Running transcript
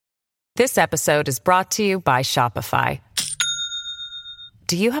This episode is brought to you by Shopify.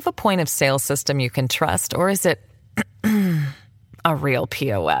 Do you have a point of sale system you can trust, or is it a real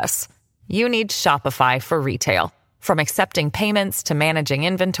POS? You need Shopify for retail. From accepting payments to managing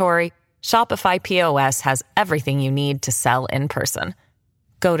inventory, Shopify POS has everything you need to sell in person.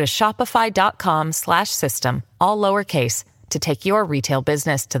 Go to shopify.com/system, all lowercase, to take your retail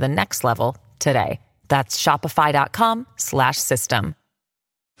business to the next level today. That's shopify.com/system.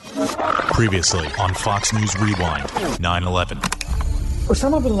 Previously on Fox News Rewind, 9/11.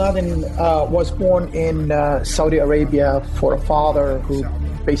 Osama bin Laden was born in Saudi Arabia for a father who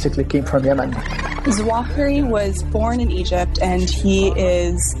basically came from Yemen. Zawahiri was born in Egypt, and he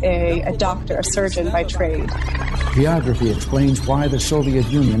is a doctor, a surgeon by trade. Geography explains why the Soviet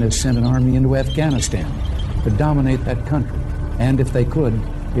Union has sent an army into Afghanistan to dominate that country, and if they could,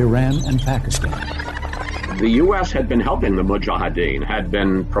 Iran and Pakistan. The U.S. had been helping the Mujahideen, had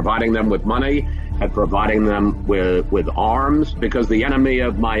been providing them with money, had providing them with arms, because the enemy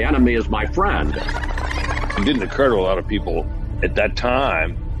of my enemy is my friend. It didn't occur to a lot of people at that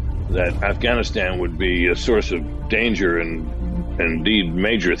time that Afghanistan would be a source of danger and indeed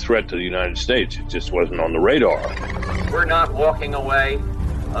major threat to the United States. It just wasn't on the radar. We're not walking away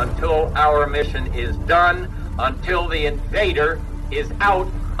until our mission is done, until the invader is out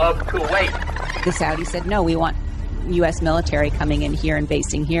of Kuwait. The Saudis said, no, we want U.S. military coming in here and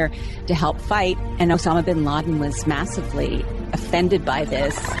basing here to help fight. And Osama bin Laden was massively offended by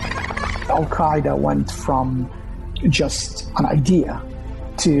this. Al-Qaeda went from just an idea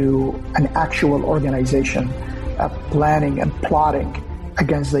to an actual organization planning and plotting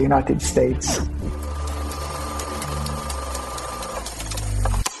against the United States.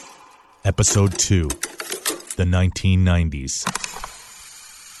 Episode 2, the 1990s.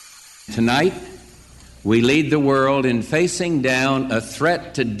 Tonight, we lead the world in facing down a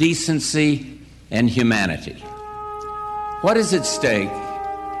threat to decency and humanity. What is at stake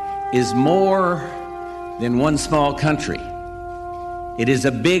is more than one small country. It is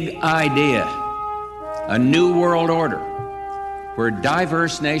a big idea, a new world order, where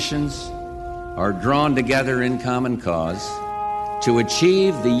diverse nations are drawn together in common cause to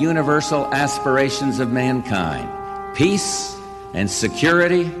achieve the universal aspirations of mankind: peace and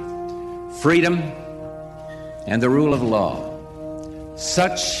security, freedom, and the rule of law.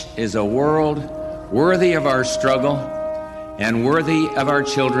 Such is a world worthy of our struggle and worthy of our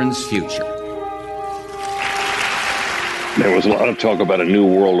children's future. There was a lot of talk about a new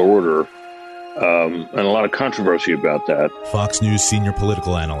world order and a lot of controversy about that. Fox News senior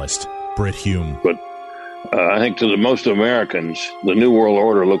political analyst, Brit Hume. But I think to the most Americans, the new world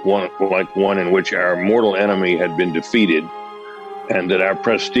order looked like one in which our mortal enemy had been defeated, and that our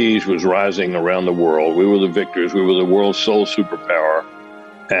prestige was rising around the world. We were the victors. We were the world's sole superpower.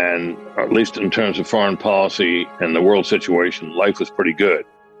 And at least in terms of foreign policy and the world situation, life was pretty good.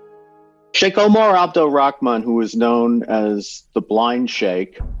 Sheikh Omar Abdel Rahman, who was known as the Blind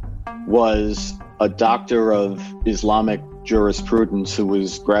Sheikh, was a doctor of Islamic jurisprudence who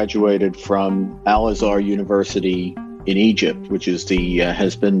was graduated from Al-Azhar University in Egypt, which is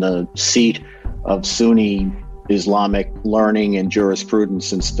has been the seat of Sunni Islamic learning and jurisprudence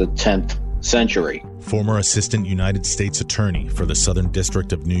since the 10th century. Former Assistant United States Attorney for the Southern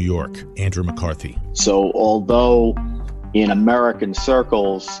District of New York, Andrew McCarthy. So although in American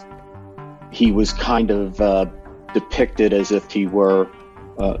circles, he was kind of depicted as if he were,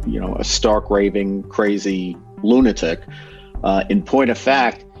 a stark, raving, crazy lunatic, in point of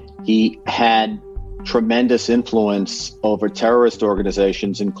fact, he had tremendous influence over terrorist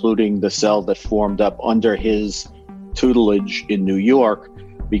organizations, including the cell that formed up under his tutelage in New York,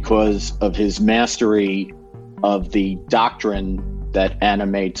 because of his mastery of the doctrine that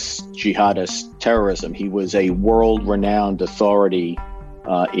animates jihadist terrorism. He was a world-renowned authority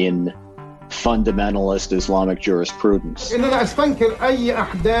in fundamentalist Islamic jurisprudence.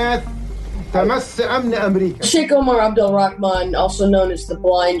 Sheikh Omar Abdel Rahman, also known as the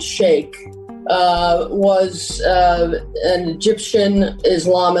Blind Sheikh, was an Egyptian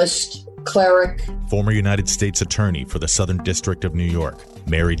Islamist cleric. Former United States Attorney for the Southern District of New York,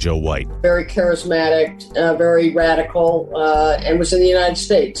 Mary Jo White. Very charismatic, very radical, and was in the United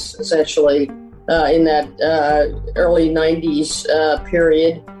States, essentially, in that early 90s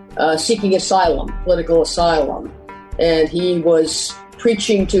period, seeking asylum, political asylum. And he was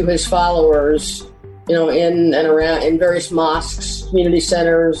preaching to his followers, in and around, in various mosques, community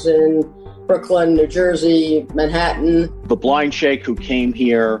centers in Brooklyn, New Jersey, Manhattan. The Blind Sheikh, who came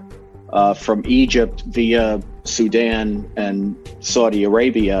here from Egypt via Sudan and Saudi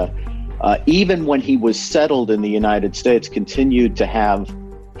Arabia, even when he was settled in the United States, continued to have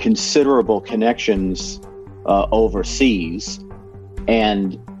considerable connections overseas,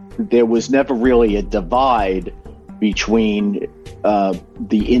 and there was never really a divide between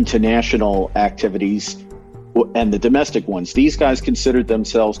the international activities and the domestic ones. These guys considered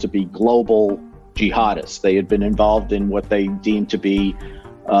themselves to be global jihadists. They had been involved in what they deemed to be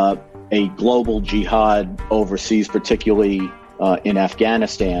a global jihad overseas, particularly in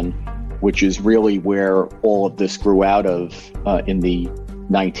Afghanistan, which is really where all of this grew out of in the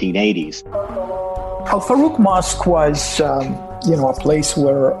 1980s. Al Farouk Mosque was, a place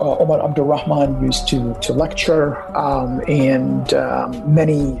where Omar Abdurrahman used to lecture, and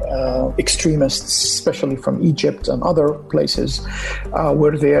many extremists, especially from Egypt and other places,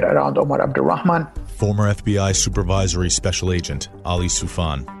 were there around Omar Abdurrahman. Former FBI Supervisory Special Agent Ali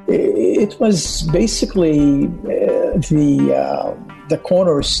Soufan. It was basically the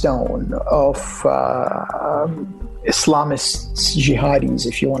cornerstone of Islamists, jihadis,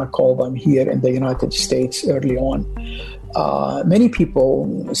 if you want to call them, here in the United States early on. Many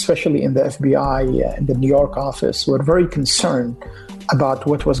people, especially in the FBI and the New York office, were very concerned about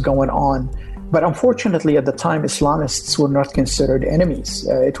what was going on. But unfortunately, at the time, Islamists were not considered enemies.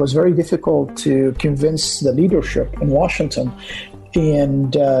 It was very difficult to convince the leadership in Washington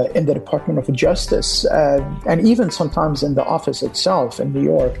and in the Department of Justice, and even sometimes in the office itself in New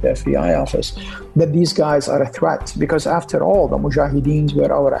York, the FBI office, that these guys are a threat. Because after all, the Mujahideens were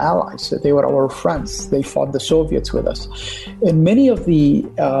our allies. They were our friends. They fought the Soviets with us. And many of the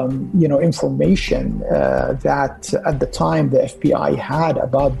information that at the time the FBI had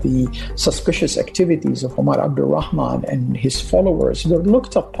about the suspicious activities of Omar Abdurrahman and his followers were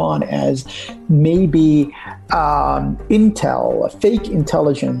looked upon as maybe intel, fake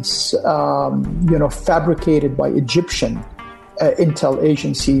intelligence, fabricated by Egyptian intel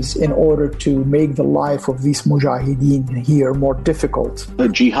agencies in order to make the life of these mujahideen here more difficult. The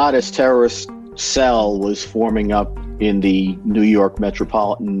jihadist terrorist cell was forming up in the New York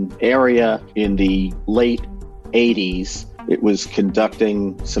metropolitan area in the late 80s. It was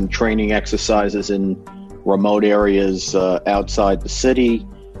conducting some training exercises in remote areas outside the city.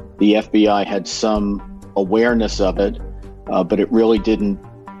 The FBI had some awareness of it, but it really didn't,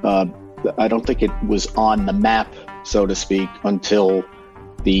 I don't think it was on the map, so to speak, until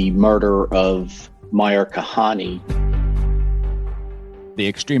the murder of Meir Kahane. The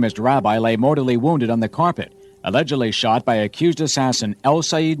extremist rabbi lay mortally wounded on the carpet, allegedly shot by accused assassin El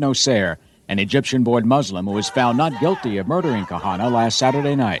Sayed Nosair, an Egyptian-born Muslim who was found not guilty of murdering Kahane last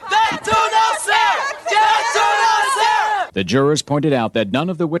Saturday night. The jurors pointed out that none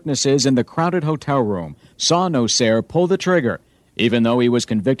of the witnesses in the crowded hotel room saw Nosair pull the trigger, even though he was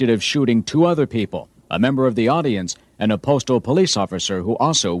convicted of shooting two other people, a member of the audience and a postal police officer who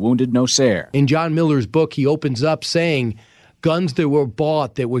also wounded Nosair. In John Miller's book, he opens up saying guns that were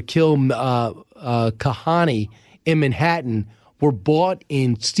bought that would kill Kahane in Manhattan were bought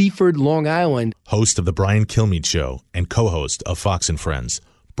in Seaford, Long Island. Host of The Brian Kilmeade Show and co-host of Fox and Friends,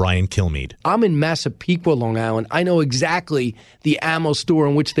 Brian Kilmeade. I'm in Massapequa, Long Island. I know exactly the ammo store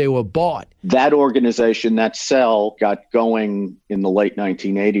in which they were bought. That organization, that cell, got going in the late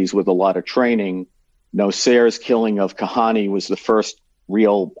 1980s with a lot of training. Nosair's killing of Kahane was the first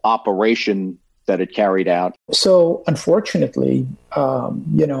real operation that it carried out. So, unfortunately,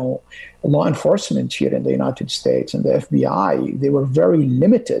 law enforcement here in the United States and the FBI, they were very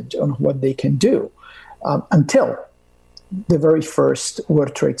limited on what they can do until the very first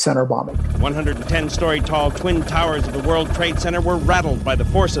World Trade Center bombing. 110-story tall twin towers of the World Trade Center were rattled by the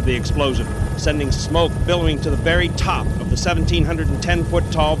force of the explosion, sending smoke billowing to the very top of the 1,710-foot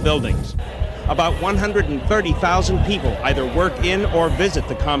tall buildings. About 130,000 people either work in or visit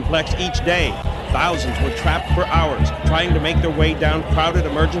the complex each day. Thousands were trapped for hours, trying to make their way down crowded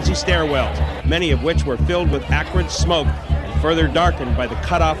emergency stairwells, many of which were filled with acrid smoke and further darkened by the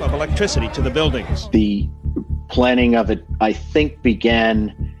cutoff of electricity to the buildings. The planning of it, I think,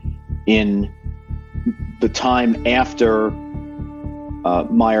 began in the time after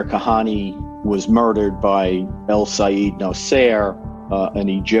Meir Kahane was murdered by El Sayed Nosair, an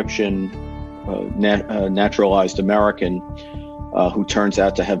Egyptian naturalized American who turns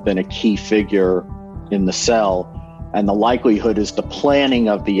out to have been a key figure in the cell. And the likelihood is the planning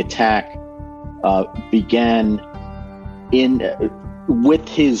of the attack began with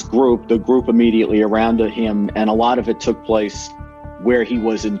his group, the group immediately around him, and a lot of it took place where he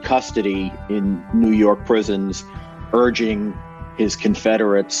was in custody in New York prisons, urging his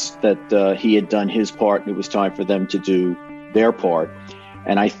Confederates that he had done his part and it was time for them to do their part.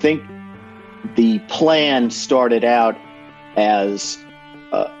 And I think the plan started out as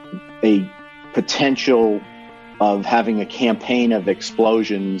a potential of having a campaign of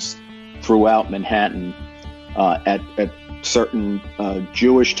explosions throughout Manhattan at certain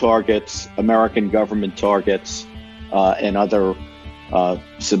Jewish targets, American government targets, and other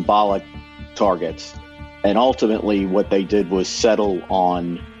symbolic targets. And ultimately what they did was settle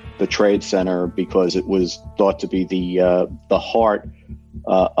on the Trade Center because it was thought to be the heart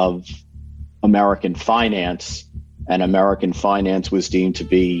of American finance, and American finance was deemed to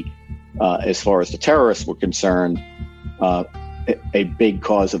be, as far as the terrorists were concerned, a big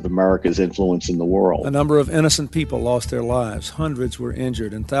cause of America's influence in the world. A number of innocent people lost their lives, hundreds were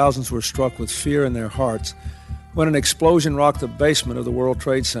injured, and thousands were struck with fear in their hearts when an explosion rocked the basement of the World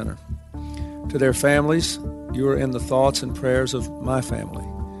Trade Center. To their families, you are in the thoughts and prayers of my family.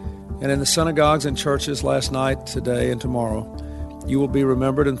 And in the synagogues and churches last night, today, and tomorrow, you will be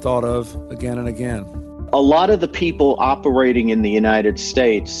remembered and thought of again and again. A lot of the people operating in the United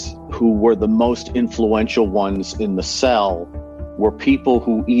States who were the most influential ones in the cell were people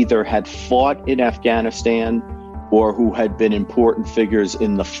who either had fought in Afghanistan or who had been important figures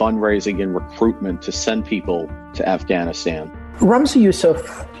in the fundraising and recruitment to send people to Afghanistan. Ramzi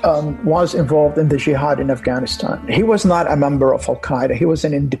Youssef was involved in the jihad in Afghanistan. He was not a member of Al-Qaeda. He was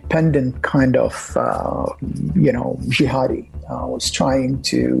an independent kind of, jihadi. Was trying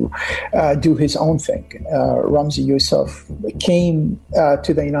to do his own thing. Ramzi Youssef came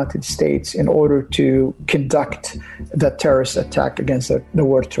to the United States in order to conduct the terrorist attack against the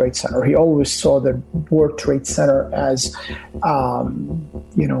World Trade Center. He always saw the World Trade Center as, an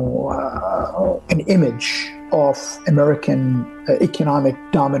image of American economic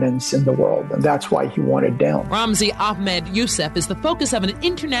dominance in the world, and that's why he wanted down. Ramzi Ahmed Youssef is the focus of an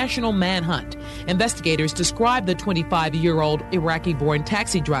international manhunt. Investigators describe the 25-year-old Iraqi-born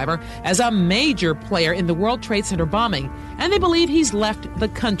taxi driver as a major player in the World Trade Center bombing, and they believe he's left the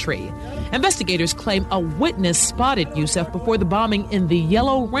country. Investigators claim a witness spotted Youssef before the bombing in the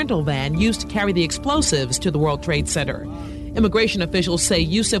yellow rental van used to carry the explosives to the World Trade Center. Immigration officials say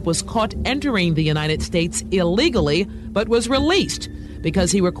Youssef was caught entering the United States illegally, but was released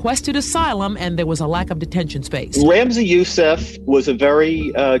because he requested asylum and there was a lack of detention space. Ramzi Youssef was a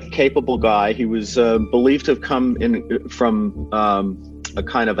very capable guy. He was believed to have come in from a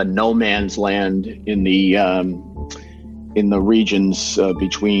kind of a no man's land in the regions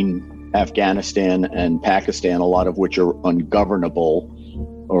between Afghanistan and Pakistan, a lot of which are ungovernable,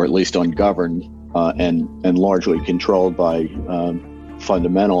 or at least ungoverned. And largely controlled by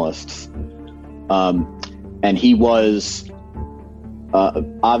fundamentalists. And he was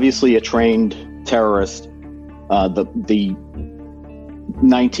obviously a trained terrorist. The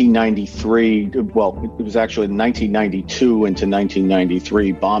 1993, well, it was actually 1992 into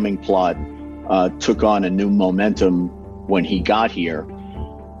 1993 bombing plot took on a new momentum when he got here.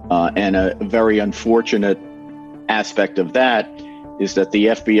 And a very unfortunate aspect of that is that the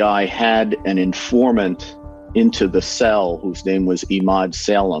FBI had an informant into the cell whose name was Imad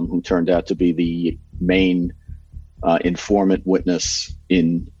Salem, who turned out to be the main informant witness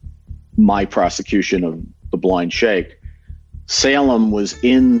in my prosecution of the Blind Sheikh. Salem was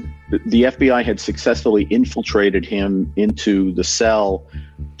the FBI had successfully infiltrated him into the cell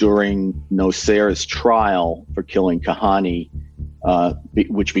during Nosair's trial for killing Kahani,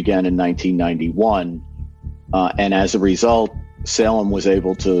 which began in 1991. And as a result, Salem was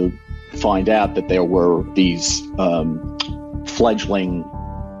able to find out that there were these fledgling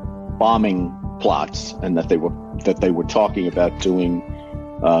bombing plots, and that they were talking about doing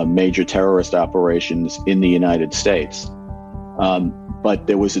major terrorist operations in the United States. But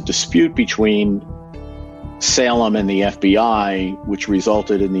there was a dispute between Salem and the FBI, which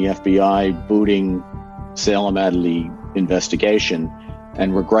resulted in the FBI booting Salem out of the investigation.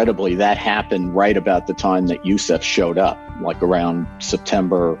 And regrettably, that happened right about the time that Youssef showed up, like around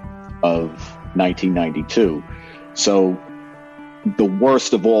September of 1992. So the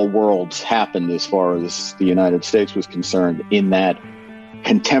worst of all worlds happened as far as the United States was concerned, in that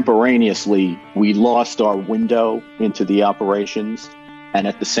contemporaneously we lost our window into the operations. And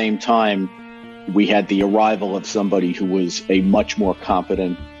at the same time, we had the arrival of somebody who was a much more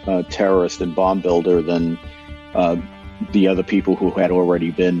competent terrorist and bomb builder than the other people who had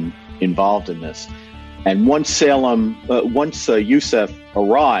already been involved in this. And once Youssef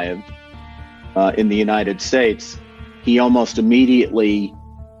arrived in the United States, he almost immediately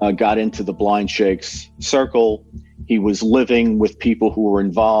got into the Blind Sheikh's circle. He was living with people who were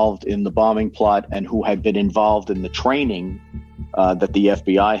involved in the bombing plot and who had been involved in the training that the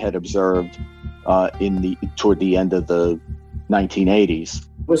FBI had observed toward the end of the 1980s.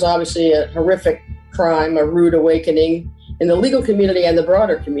 It was obviously a horrific crime, a rude awakening in the legal community and the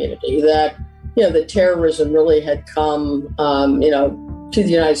broader community, that that terrorism really had come, to the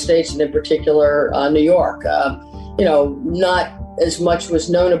United States and in particular New York. Not as much was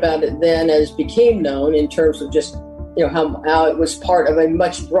known about it then as became known in terms of just, how it was part of a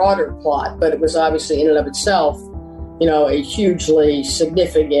much broader plot, but it was obviously in and of itself, a hugely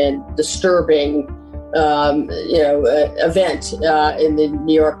significant, disturbing, event in the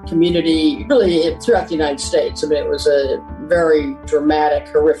New York community, really throughout the United States. I mean, it was a very dramatic,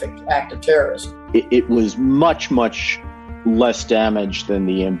 horrific act of terrorism. It was much, much less damage than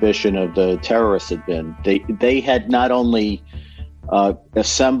the ambition of the terrorists had been. They had not only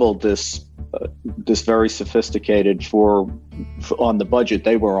assembled this very sophisticated on the budget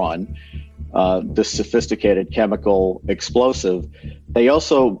they were on, this sophisticated chemical explosive, they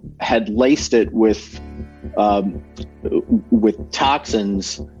also had laced it with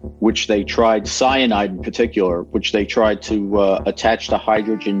toxins, which they tried, cyanide in particular, which they tried to attach to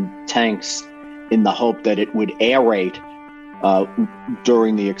hydrogen tanks in the hope that it would aerate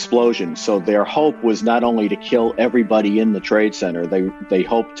during the explosion. So their hope was not only to kill everybody in the Trade Center, they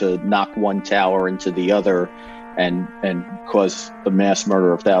hoped to knock one tower into the other and cause the mass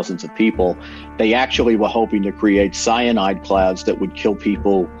murder of thousands of people. They actually were hoping to create cyanide clouds that would kill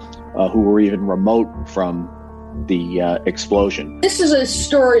people who were even remote from the explosion. This is a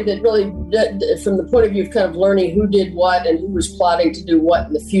story that really, from the point of view of kind of learning who did what and who was plotting to do what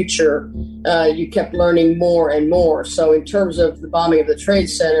in the future, you kept learning more and more. So in terms of the bombing of the Trade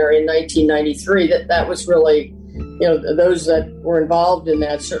Center in 1993, that was really, those that were involved in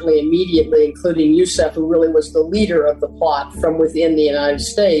that, certainly immediately, including Yousef, who really was the leader of the plot from within the United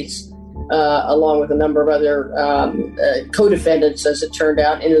States, along with a number of other co-defendants, as it turned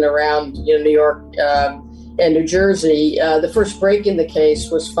out, in and around New York and New Jersey. The first break in the case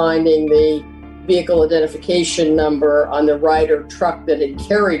was finding the vehicle identification number on the Ryder truck that had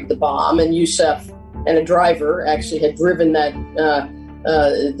carried the bomb, and Yousef and a driver actually had driven that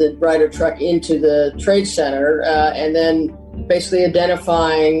the Ryder truck into the Trade Center, and then basically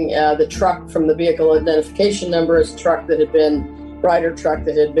identifying the truck from the vehicle identification number as a Ryder truck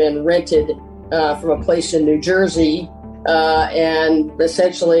that had been rented from a place in New Jersey, and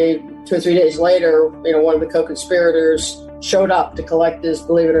essentially 2 or 3 days later, one of the co-conspirators showed up to collect his,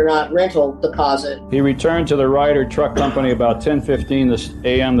 believe it or not, rental deposit. He returned to the Ryder Truck Company about 10:15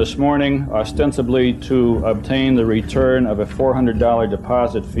 a.m. this morning, ostensibly to obtain the return of a $400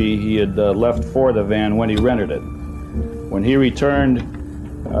 deposit fee he had left for the van when he rented it. When he returned,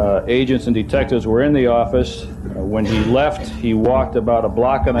 agents and detectives were in the office. When he left, he walked about a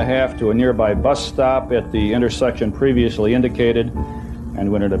block and a half to a nearby bus stop at the intersection previously indicated. And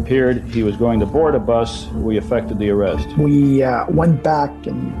when it appeared he was going to board a bus, we effected the arrest. We went back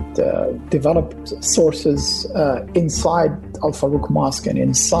and developed sources inside Al Farouk Mosque and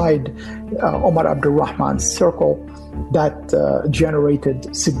inside Omar Abdulrahman's circle that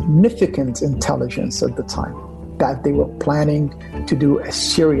generated significant intelligence at the time, that they were planning to do a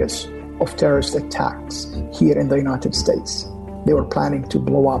series of terrorist attacks here in the United States. They were planning to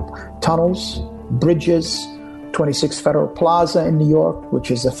blow up tunnels, bridges, 26 Federal Plaza in New York,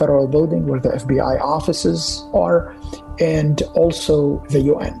 which is a federal building where the FBI offices are, and also the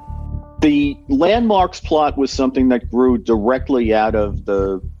UN. The landmarks plot was something that grew directly out of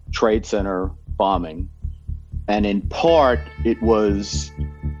the Trade Center bombing. And in part, it was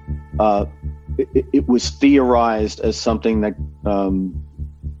theorized as something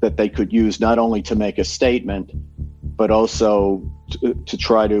that they could use not only to make a statement, but also to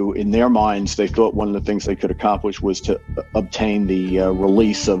try to, in their minds, they thought one of the things they could accomplish was to obtain the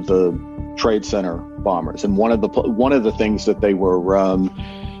release of the Trade Center bombers. And one of the things that they were,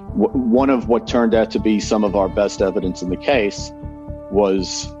 one of what turned out to be some of our best evidence in the case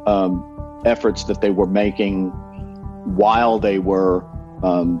was efforts that they were making while they were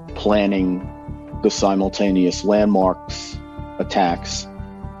planning the simultaneous landmarks attacks,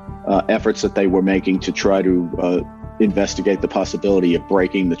 efforts that they were making to try to investigate the possibility of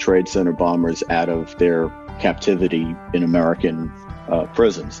breaking the Trade Center bombers out of their captivity in American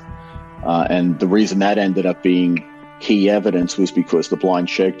prisons. And the reason that ended up being key evidence was because the Blind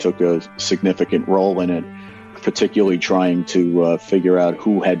Sheikh took a significant role in it, particularly trying to figure out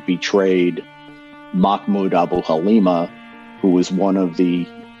who had betrayed Mahmoud Abu Halima, who was one of the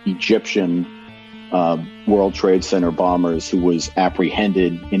Egyptian World Trade Center bombers who was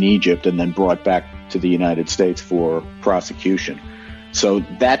apprehended in Egypt and then brought back to the United States for prosecution. So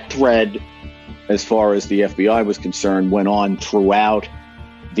that thread, as far as the FBI was concerned, went on throughout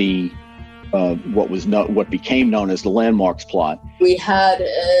the what became known as the landmarks plot. We had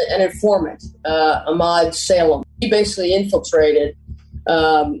an informant, Ahmad Salem. He basically infiltrated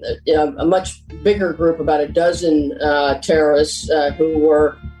a much bigger group, about a dozen terrorists who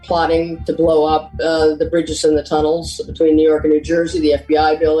were plotting to blow up the bridges and the tunnels between New York and New Jersey, the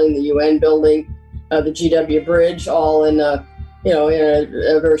FBI building, the UN building, the GW Bridge, all in a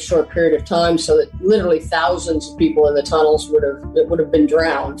very short period of time, so that literally thousands of people in the tunnels would have been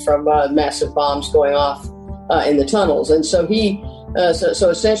drowned from massive bombs going off in the tunnels. And so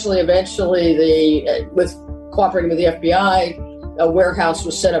eventually, with cooperating with the FBI, a warehouse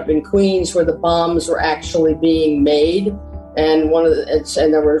was set up in Queens where the bombs were actually being made, and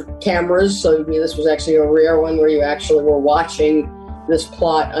there were cameras. So this was actually a rare one where you actually were watching this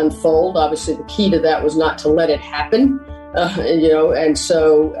plot unfold. Obviously, the key to that was not to let it happen, and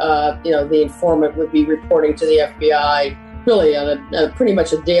so the informant would be reporting to the FBI really on a pretty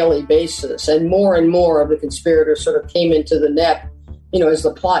much a daily basis, and more of the conspirators sort of came into the net, as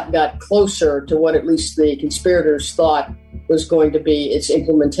the plot got closer to what at least the conspirators thought was going to be its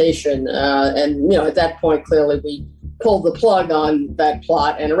implementation. And at that point, clearly we pulled the plug on that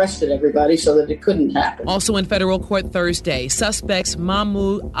plot and arrested everybody so that it couldn't happen. Also in federal court Thursday, suspects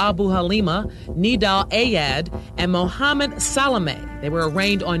Mahmoud Abu Halima, Nidal Ayad, and Mohammed Salameh. They were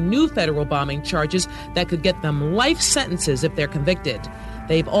arraigned on new federal bombing charges that could get them life sentences if they're convicted.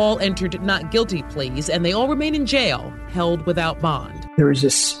 They've all entered not guilty pleas, and they all remain in jail, held without bond. There is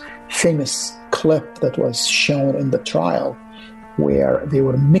this famous clip that was shown in the trial where they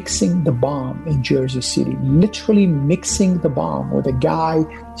were mixing the bomb in Jersey City, literally mixing the bomb, with a guy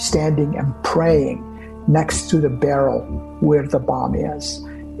standing and praying next to the barrel where the bomb is.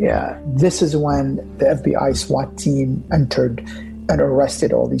 Yeah, this is when the FBI SWAT team entered and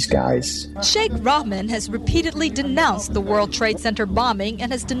arrested all these guys. Sheikh Rahman has repeatedly denounced the World Trade Center bombing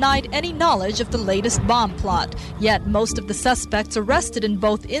and has denied any knowledge of the latest bomb plot. Yet most of the suspects arrested in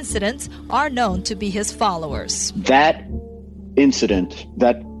both incidents are known to be his followers. That incident,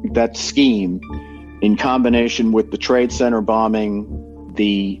 that scheme, in combination with the Trade Center bombing,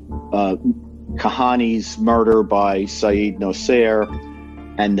 the Kahani's murder by Saeed Nossair,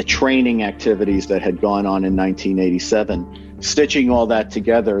 and the training activities that had gone on in 1987, stitching all that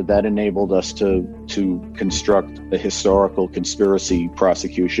together, that enabled us to construct a historical conspiracy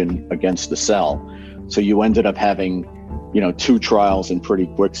prosecution against the cell. So you ended up having, two trials in pretty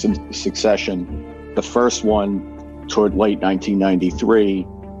quick succession. The first one, toward late 1993,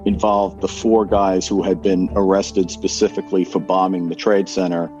 involved the 4 guys who had been arrested specifically for bombing the Trade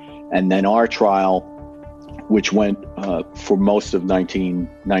Center. And then our trial, which went for most of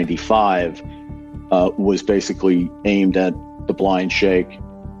 1995, was basically aimed at the Blind Sheikh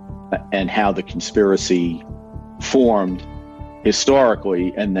and how the conspiracy formed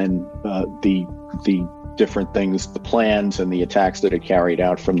historically, and then the different things, the plans and the attacks that it carried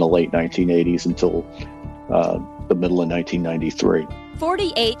out from the late 1980s until the middle of 1993.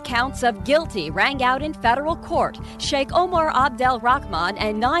 48 counts of guilty rang out in federal court. Sheikh Omar Abdel Rahman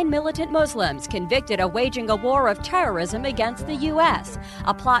and 9 militant Muslims convicted of waging a war of terrorism against the U.S.,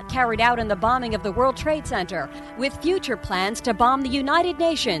 a plot carried out in the bombing of the World Trade Center, with future plans to bomb the United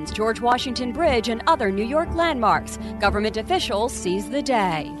Nations, George Washington Bridge, and other New York landmarks. Government officials seized the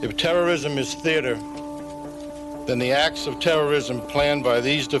day. If terrorism is theater, then the acts of terrorism planned by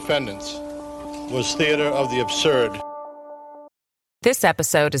these defendants was theater of the absurd. This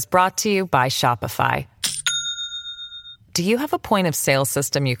episode is brought to you by Shopify. Do you have a point of sale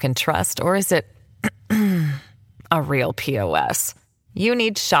system you can trust, or is it a real POS? You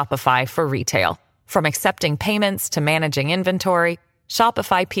need Shopify for retail. From accepting payments to managing inventory,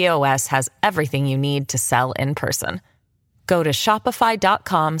 Shopify POS has everything you need to sell in person. Go to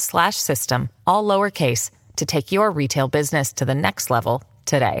shopify.com/system, all lowercase, to take your retail business to the next level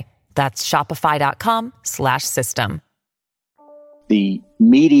today. That's shopify.com/system. The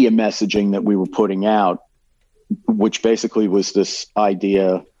media messaging that we were putting out, which basically was this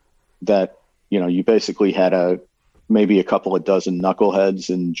idea that, you basically had maybe a couple of dozen knuckleheads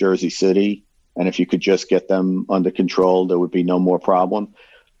in Jersey City, and if you could just get them under control, there would be no more problem.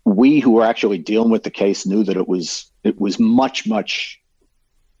 We who were actually dealing with the case knew that it was much, much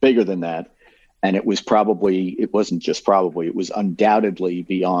bigger than that. And it was undoubtedly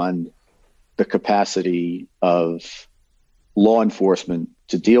beyond the capacity of law enforcement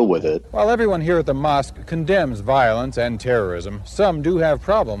to deal with it. While everyone here at the mosque condemns violence and terrorism, some do have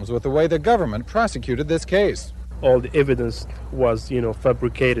problems with the way the government prosecuted this case. All the evidence was,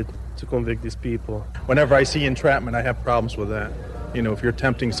 fabricated to convict these people. Whenever I see entrapment, I have problems with that. If you're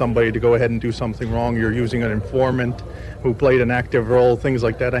tempting somebody to go ahead and do something wrong, you're using an informant who played an active role, things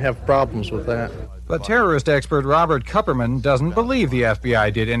like that, I have problems with that. But terrorist expert Robert Kupperman doesn't believe the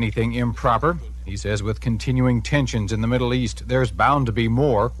FBI did anything improper. He says with continuing tensions in the Middle East, there's bound to be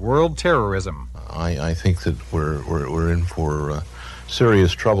more world terrorism. I think that we're in for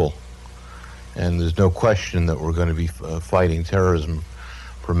serious trouble, and there's no question that we're going to be fighting terrorism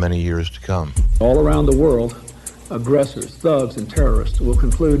for many years to come. All around the world, aggressors, thugs, and terrorists will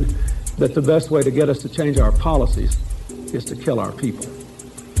conclude that the best way to get us to change our policies is to kill our people.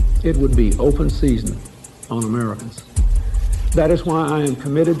 It would be open season on Americans. That is why I am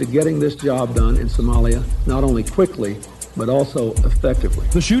committed to getting this job done in Somalia, not only quickly, but also effectively.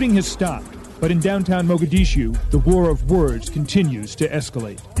 The shooting has stopped, but in downtown Mogadishu, the war of words continues to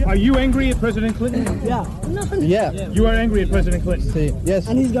escalate. Are you angry at President Clinton? Yeah. You are angry at President Clinton? Yes.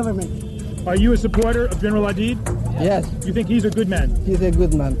 And his government? Are you a supporter of General Adid? Yes. You think he's a good man? He's a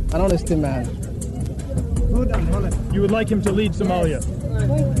good man, an honest man. You would like him to lead Somalia?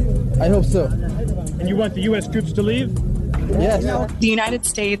 I hope so. And you want the U.S. troops to leave? Yes. The United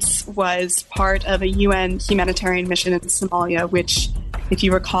States was part of a UN humanitarian mission in Somalia, which, if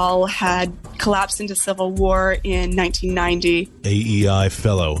you recall, had collapsed into civil war in 1990. AEI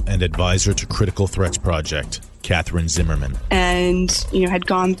fellow and advisor to Critical Threats Project, Catherine Zimmerman. And, had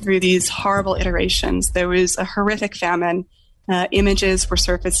gone through these horrible iterations. There was a horrific famine. Images were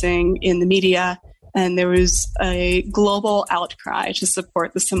surfacing in the media, and there was a global outcry to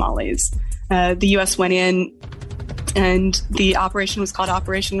support the Somalis. The U.S. went in, and the operation was called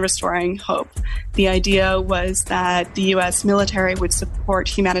Operation Restoring Hope. The idea was that the U.S. military would support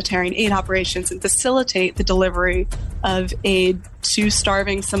humanitarian aid operations and facilitate the delivery of aid to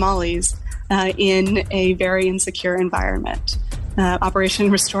starving Somalis in a very insecure environment.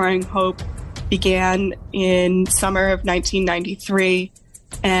 Operation Restoring Hope began in summer of 1993,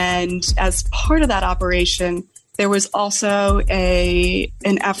 and as part of that operation, there was also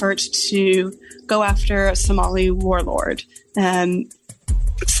an effort to go after a Somali warlord.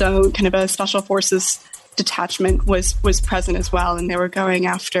 So kind of a special forces detachment was present as well, and they were going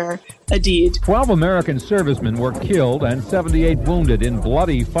after Adid. 12 American servicemen were killed and 78 wounded in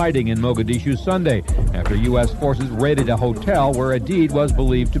bloody fighting in Mogadishu Sunday after U.S. forces raided a hotel where Adid was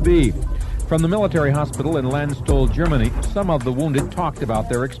believed to be. From the military hospital in Landstuhl, Germany, some of the wounded talked about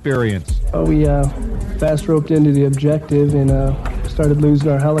their experience. We fast roped into the objective and started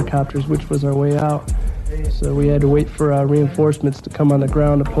losing our helicopters, which was our way out. So we had to wait for reinforcements to come on the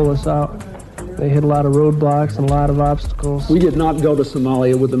ground to pull us out. They hit a lot of roadblocks and a lot of obstacles. We did not go to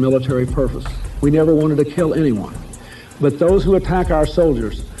Somalia with a military purpose. We never wanted to kill anyone. But those who attack our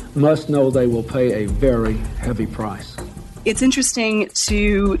soldiers must know they will pay a very heavy price. It's interesting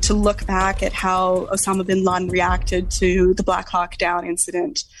to look back at how Osama bin Laden reacted to the Black Hawk Down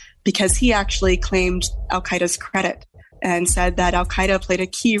incident, because he actually claimed al-Qaeda's credit and said that al-Qaeda played a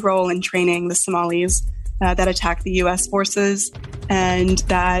key role in training the Somalis that attacked the U.S. forces, and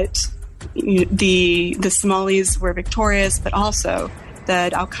that the Somalis were victorious, but also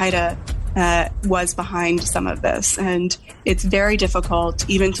that al-Qaeda was behind some of this. And it's very difficult,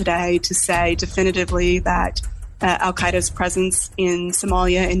 even today, to say definitively that al-Qaeda's presence in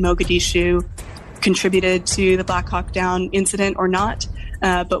Somalia, in Mogadishu, contributed to the Black Hawk Down incident or not.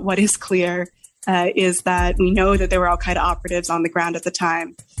 But what is clear is that we know that there were al-Qaeda operatives on the ground at the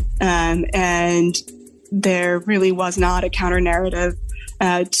time. And there really was not a counter-narrative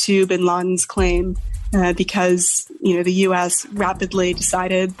to bin Laden's claim because, the U.S. rapidly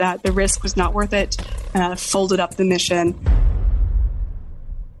decided that the risk was not worth it, folded up the mission.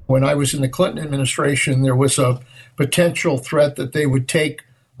 When I was in the Clinton administration, there was a potential threat that they would take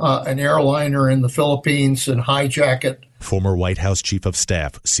an airliner in the Philippines and hijack it. Former White House Chief of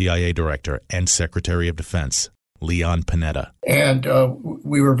Staff, CIA Director, and Secretary of Defense, Leon Panetta. And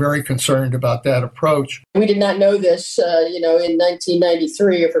we were very concerned about that approach. We did not know this, in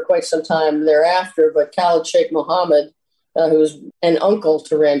 1993 or for quite some time thereafter, but Khalid Sheikh Mohammed, who was an uncle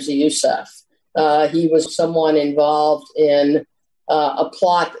to Ramzi Youssef, he was someone involved in a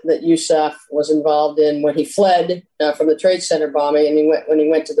plot that Youssef was involved in when he fled from the Trade Center bombing, and when he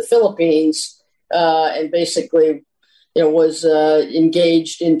went to the Philippines, and basically, was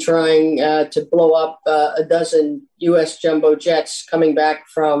engaged in trying to blow up a dozen U.S. jumbo jets coming back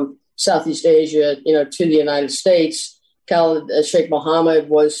from Southeast Asia, to the United States. Khalid Sheikh Mohammed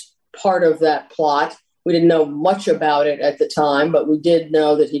was part of that plot. We didn't know much about it at the time, but we did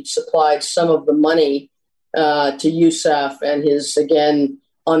know that he'd supplied some of the money to Youssef and his, again,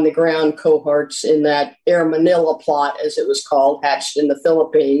 on-the-ground cohorts in that Air Manila plot, as it was called, hatched in the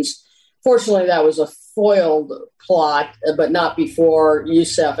Philippines. Fortunately, that was a foiled plot, but not before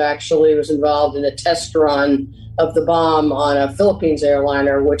Youssef actually was involved in a test run of the bomb on a Philippines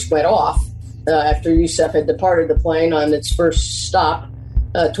airliner, which went off after Youssef had departed the plane on its first stop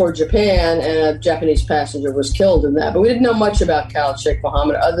toward Japan, and a Japanese passenger was killed in that. But we didn't know much about Khalid Sheikh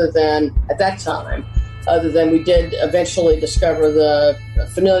Mohammed at that time, other than we did eventually discover the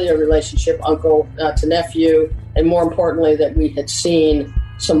familial relationship, uncle to nephew, and more importantly, that we had seen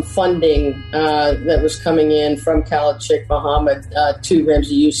some funding that was coming in from Khalid Sheikh Mohammed to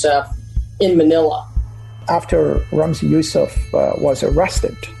Ramzi Youssef in Manila. After Ramzi Youssef was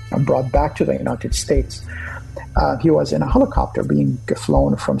arrested and brought back to the United States, he was in a helicopter being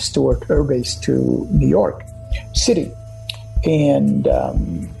flown from Stewart Air Base to New York City. And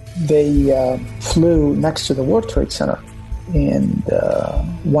they flew next to the World Trade Center. And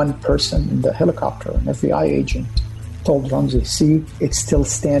one person in the helicopter, an FBI agent, told Ramzi, "See, it's still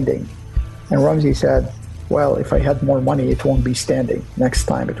standing." And Ramzi said, "Well, if I had more money, it won't be standing. Next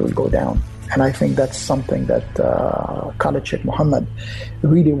time it will go down." And I think that's something that Khalid Sheikh Mohammed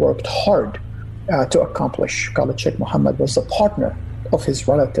really worked hard to accomplish. Khalid Sheikh Mohammed was a partner of his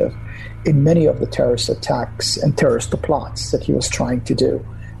relative in many of the terrorist attacks and terrorist plots that he was trying to do.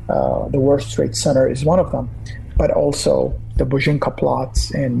 The World Trade Center is one of them, but also the Bujinka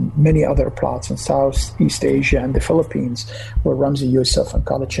plots and many other plots in Southeast Asia and the Philippines, where Ramzi Youssef and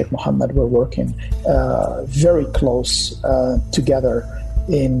Khalid Sheikh Mohammed were working very close together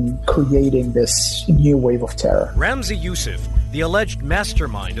in creating this new wave of terror. Ramzi Youssef, the alleged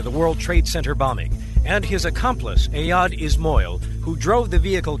mastermind of the World Trade Center bombing, and his accomplice, Ayad Ismail, who drove the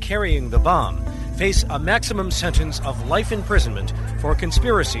vehicle carrying the bomb, face a maximum sentence of life imprisonment for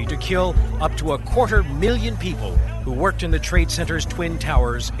conspiracy to kill up to 250,000 people who worked in the Trade Center's Twin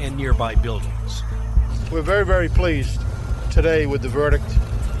Towers and nearby buildings. We're very, very pleased today with the verdict,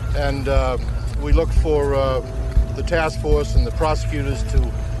 and we look for the task force and the prosecutors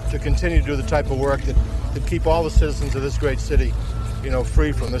to continue to do the type of work that keep all the citizens of this great city,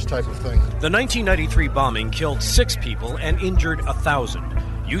 free from this type of thing. The 1993 bombing killed 6 people and injured 1,000.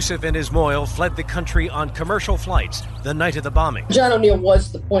 Youssef and Ismail fled the country on commercial flights the night of the bombing. John O'Neill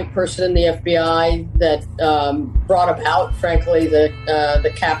was the point person in the FBI that brought about, frankly,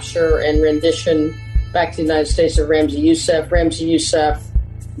 the capture and rendition back to the United States of Ramzi Youssef. Ramzi Youssef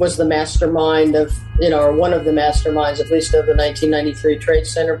was the mastermind of, or one of the masterminds, at least, of the 1993 Trade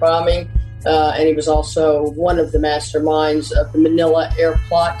Center bombing. And he was also one of the masterminds of the Manila air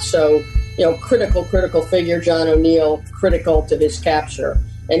plot. So, critical figure, John O'Neill, critical to his capture.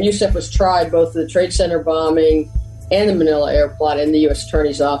 And Youssef was tried both for the Trade Center bombing and the Manila air plot in the U.S.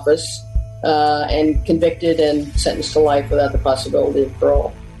 Attorney's Office, and convicted and sentenced to life without the possibility of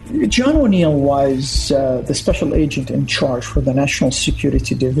parole. John O'Neill was the special agent in charge for the National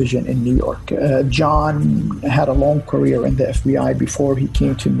Security Division in New York. John had a long career in the FBI before he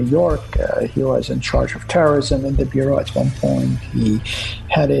came to New York. He was in charge of terrorism in the Bureau at one point. He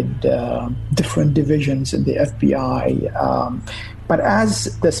headed different divisions in the FBI. But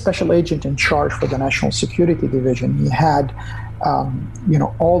as the special agent in charge for the National Security Division, he had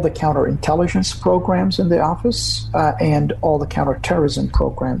all the counterintelligence programs in the office and all the counterterrorism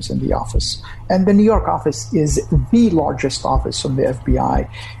programs in the office. And the New York office is the largest office of the FBI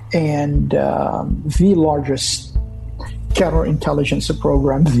and the largest counterintelligence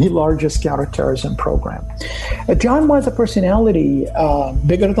program, the largest counterterrorism program. John was a personality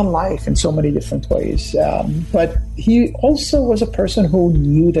bigger than life in so many different ways, but he also was a person who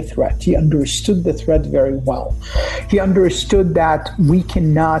knew the threat. He understood the threat very well. He understood that we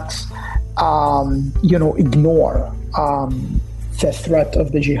cannot, ignore the threat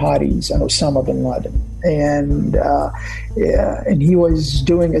of the jihadis and Osama bin Laden. And he was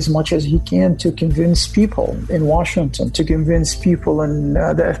doing as much as he can to convince people in Washington, to convince people in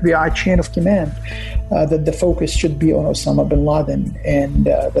the FBI chain of command that the focus should be on Osama bin Laden, and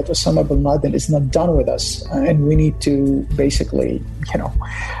that Osama bin Laden is not done with us, and we need to basically,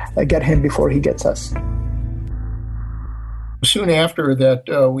 get him before he gets us. Soon after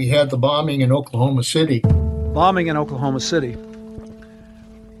that, we had the bombing in Oklahoma City. Bombing in Oklahoma City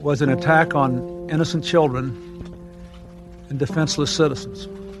was an attack on innocent children and defenseless citizens.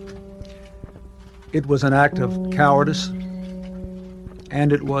 It was an act of cowardice,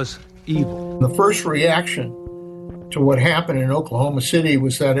 and it was evil. The first reaction to what happened in Oklahoma City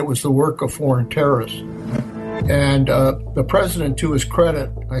was that it was the work of foreign terrorists. And the president, to his credit,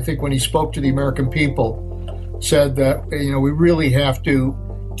 I think when he spoke to the American people, said that, we really have to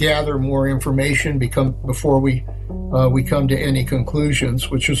gather more information before we come to any conclusions,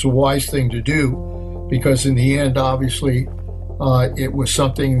 which is a wise thing to do, because in the end, obviously, it was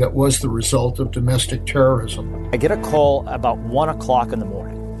something that was the result of domestic terrorism. I get a call about 1 o'clock in the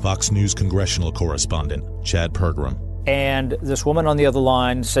morning. Fox News congressional correspondent Chad Pergram. And this woman on the other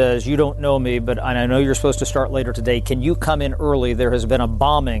line says, "You don't know me, but I know you're supposed to start later today. Can you come in early? There has been a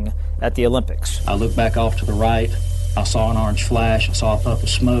bombing at the Olympics." I looked back off to the right. I saw an orange flash. I saw a puff of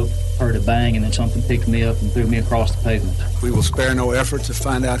smoke, heard a bang, and then something picked me up and threw me across the pavement. We will spare no effort to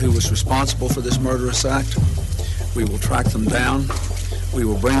find out who was responsible for this murderous act. We will track them down. We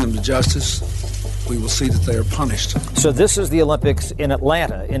will bring them to justice. We will see that they are punished. So this is the Olympics in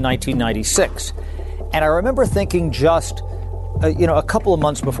Atlanta in 1996. And I remember thinking just, a couple of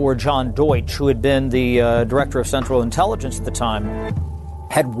months before, John Deutsch, who had been the director of Central Intelligence at the time,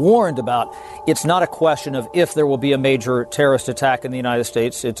 had warned about it's not a question of if there will be a major terrorist attack in the United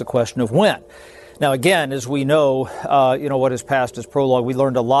States, it's a question of when. Now, again, as we know, what has passed as prologue, we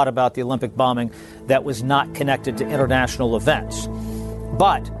learned a lot about the Olympic bombing that was not connected to international events.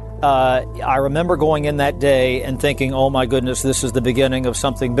 But I remember going in that day and thinking, oh, my goodness, this is the beginning of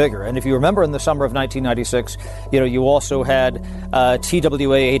something bigger. And if you remember in the summer of 1996, you also had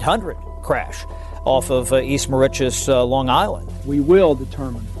TWA 800 crash off of East Mauritius, Long Island. We will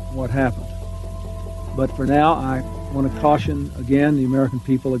determine what happened. But for now, I want to caution again the American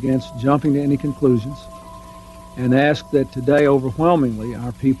people against jumping to any conclusions and ask that today, overwhelmingly,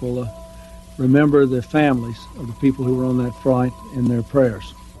 our people remember the families of the people who were on that flight in their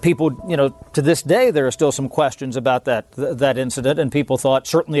prayers. People, to this day, there are still some questions about that incident, and people thought,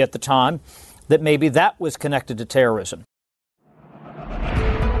 certainly at the time, that maybe that was connected to terrorism.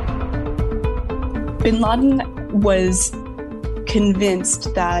 Bin Laden was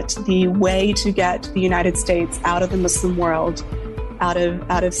convinced that the way to get the United States out of the Muslim world, out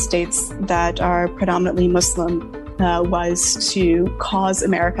of states that are predominantly Muslim, was to cause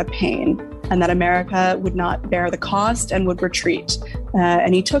America pain, and that America would not bear the cost and would retreat.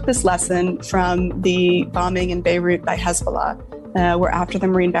 And he took this lesson from the bombing in Beirut by Hezbollah, where after the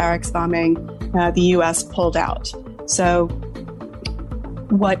Marine Barracks bombing, the U.S. pulled out. So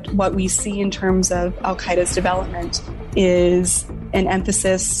what we see in terms of al-Qaeda's development is an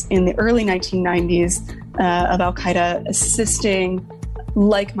emphasis in the early 1990s of al-Qaeda assisting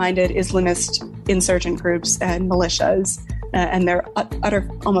like-minded Islamist insurgent groups and militias, and their utter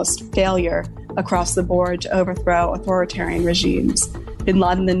almost failure across the board to overthrow authoritarian regimes. Bin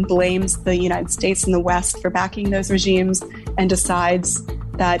Laden then blames the United States and the West for backing those regimes and decides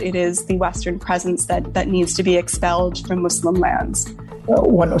that it is the Western presence that needs to be expelled from Muslim lands.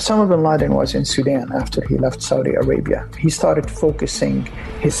 When Osama bin Laden was in Sudan after he left Saudi Arabia, he started focusing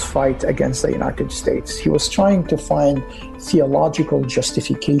his fight against the United States. He was trying to find theological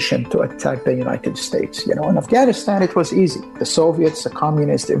justification to attack the United States. In Afghanistan, it was easy. The Soviets, the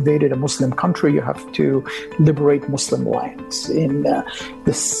communists invaded a Muslim country. You have to liberate Muslim lands. In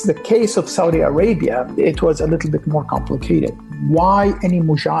the case of Saudi Arabia, it was a little bit more complicated. Why any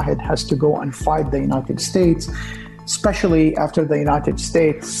mujahid has to go and fight the United States, especially after the United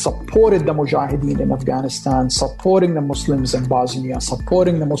States supported the Mujahideen in Afghanistan, supporting the Muslims in Bosnia,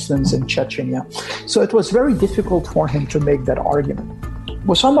 supporting the Muslims in Chechnya. So it was very difficult for him to make that argument.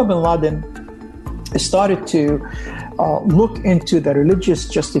 Osama bin Laden started to look into the religious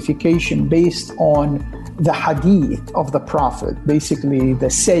justification based on the hadith of the Prophet, basically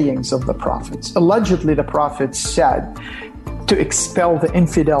the sayings of the prophets. Allegedly, the Prophet said to expel the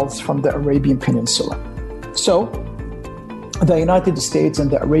infidels from the Arabian Peninsula. So, the United States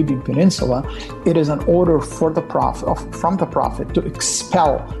and the Arabian Peninsula, it is an order from the Prophet to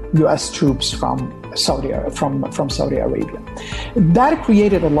expel U.S. troops from Saudi Arabia. That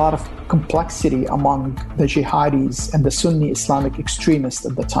created a lot of complexity among the jihadis and the Sunni Islamic extremists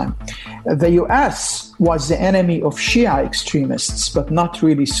at the time. The U.S. was the enemy of Shia extremists, but not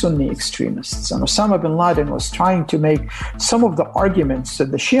really Sunni extremists. And Osama bin Laden was trying to make some of the arguments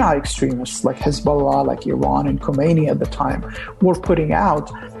that the Shia extremists, like Hezbollah, like Iran and Khomeini at the time, were putting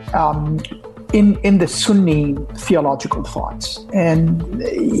out in the Sunni theological thoughts. And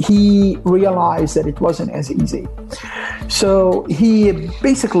he realized that it wasn't as easy. So he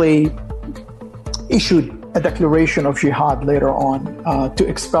basically issued a declaration of jihad later on to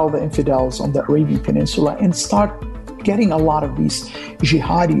expel the infidels on the Arabian Peninsula and start getting a lot of these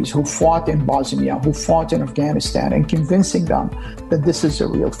jihadis who fought in Bosnia, who fought in Afghanistan, and convincing them that this is a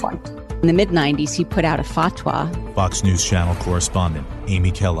real fight. In the mid-90s, he put out a fatwa. Fox News Channel correspondent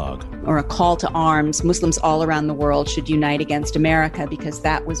Amy Kellogg. Or a call to arms. Muslims all around the world should unite against America, because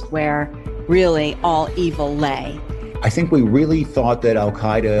that was where really all evil lay. I think we really thought that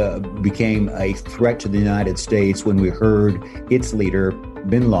al-Qaeda became a threat to the United States when we heard its leader,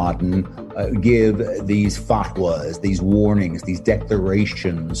 bin Laden give these fatwas, these warnings, these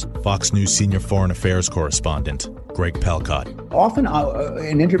declarations. Fox News senior foreign affairs correspondent Greg Palcott. Often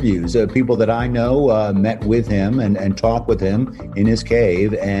in interviews, people that I know met with him and talked with him in his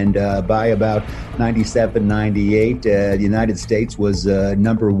cave. And by about 97, 98, the United States was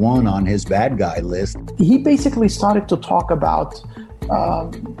number one on his bad guy list. He basically started to talk about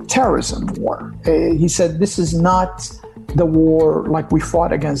terrorism war. He said, this is not the war like we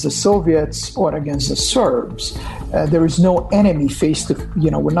fought against the Soviets or against the Serbs. There is no enemy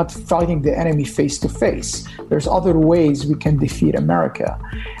we're not fighting the enemy face to face. There's other ways we can defeat America.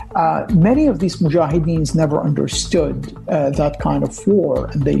 Many of these mujahideens never understood that kind of war,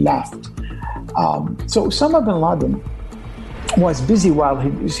 and they left. So Osama bin Laden was busy while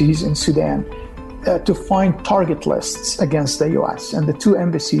he's in Sudan to find target lists against the U.S. And the two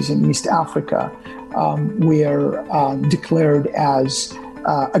embassies in East Africa were declared as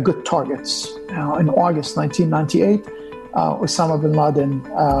good targets. In August 1998, Osama bin Laden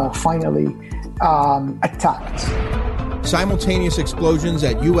finally attacked. Simultaneous explosions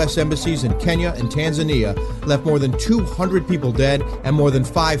at U.S. embassies in Kenya and Tanzania left more than 200 people dead and more than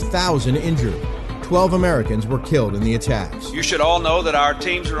 5,000 injured. 12 Americans were killed in the attacks. You should all know that our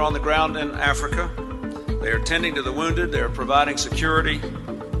teams are on the ground in Africa. They are tending to the wounded. They are providing security.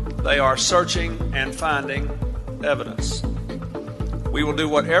 They are searching and finding evidence. We will do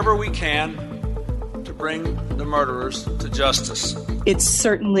whatever we can to bring the murderers to justice. It's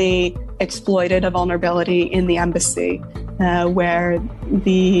certainly exploited a vulnerability in the embassy where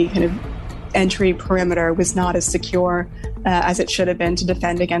the kind of entry perimeter was not as secure as it should have been to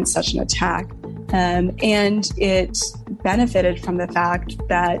defend against such an attack. And it benefited from the fact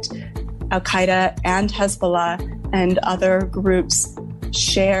that Al-Qaeda and Hezbollah and other groups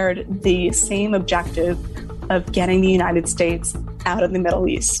shared the same objective of getting the United States out of the Middle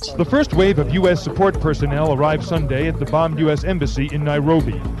East. The first wave of U.S. support personnel arrived Sunday at the bombed U.S. embassy in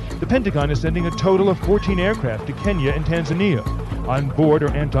Nairobi. The Pentagon is sending a total of 14 aircraft to Kenya and Tanzania. On board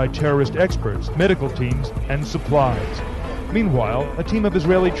are anti-terrorist experts, medical teams, and supplies. Meanwhile, a team of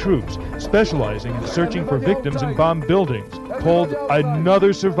Israeli troops specializing in searching for victims in bombed buildings pulled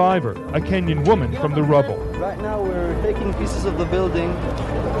another survivor, a Kenyan woman from the rubble. Right now we're taking pieces of the building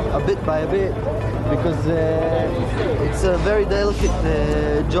a bit by a bit because it's a very delicate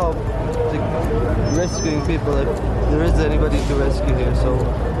job to rescuing people if there is anybody to rescue here. So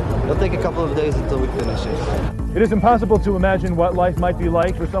it'll take a couple of days until we finish it. It is impossible to imagine what life might be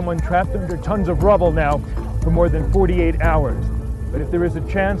like for someone trapped under tons of rubble now for more than 48 hours. But if there is a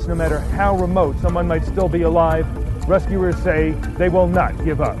chance, no matter how remote, someone might still be alive, rescuers say they will not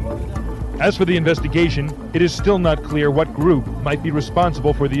give up. As for the investigation, it is still not clear what group might be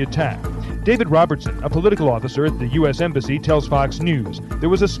responsible for the attack. David Robertson, a political officer at the U.S. Embassy, tells Fox News there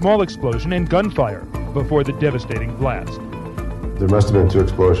was a small explosion and gunfire before the devastating blast. There must have been two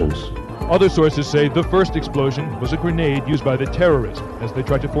explosions. Other sources say the first explosion was a grenade used by the terrorists as they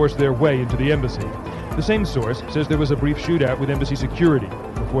tried to force their way into the embassy. The same source says there was a brief shootout with embassy security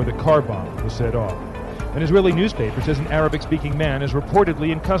before the car bomb was set off. An Israeli newspaper says an Arabic-speaking man is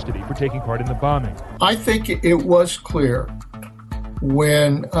reportedly in custody for taking part in the bombing. I think it was clear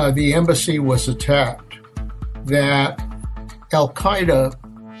when the embassy was attacked that Al-Qaeda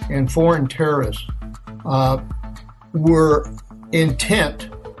and foreign terrorists were intent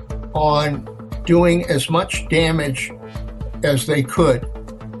on doing as much damage as they could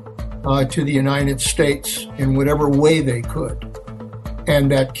to the United States in whatever way they could, and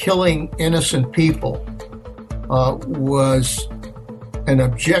that killing innocent people was an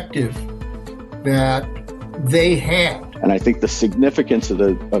objective that they had. And I think the significance of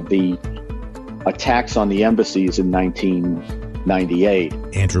the attacks on the embassies in 1998,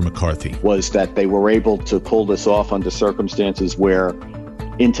 Andrew McCarthy, was that they were able to pull this off under circumstances where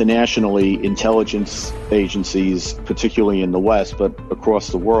internationally intelligence agencies, particularly in the West, but across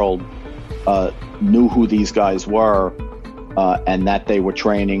the world, knew who these guys were and that they were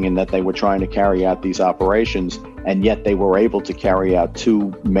training and that they were trying to carry out these operations. And yet they were able to carry out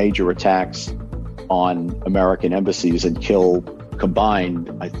two major attacks on American embassies and kill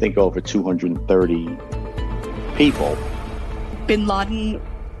combined, I think, over 230 people. Bin Laden,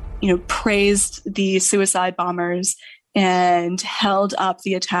 praised the suicide bombers and held up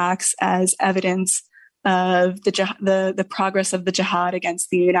the attacks as evidence of the progress of the jihad against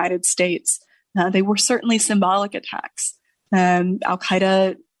the United States. They were certainly symbolic attacks.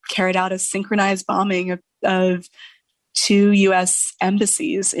 Al-Qaeda carried out a synchronized bombing of two U.S.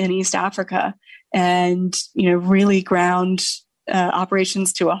 embassies in East Africa and, really ground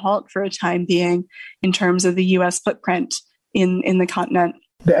operations to a halt for a time being in terms of the U.S. footprint in the continent.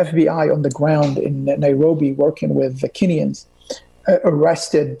 The FBI on the ground in Nairobi, working with the Kenyans,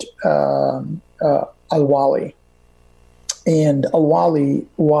 arrested Al-Wali. And Al-Wali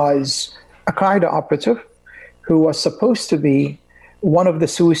was a Qaeda operative who was supposed to be one of the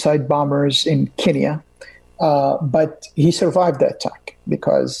suicide bombers in Kenya, but he survived the attack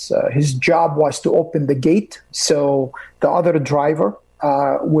because his job was to open the gate so the other driver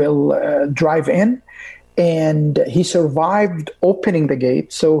will drive in. And he survived opening the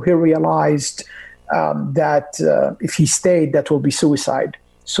gate, so he realized that if he stayed, that will be suicide.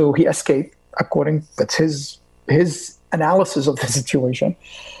 So he escaped, that's his analysis of the situation.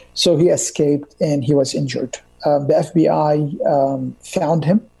 So he escaped and he was injured. The FBI found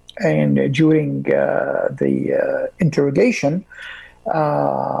him, and during the interrogation,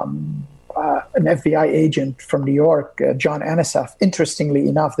 an FBI agent from New York, John Anisaf, interestingly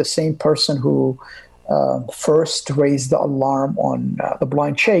enough, the same person who first raised the alarm on the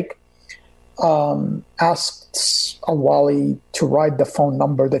blind sheikh, asked Al-Wali to write the phone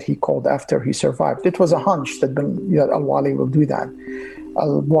number that he called after he survived. It was a hunch that Al-Wali will do that.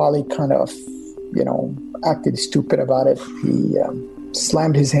 Al-Wali kind of, acted stupid about it. He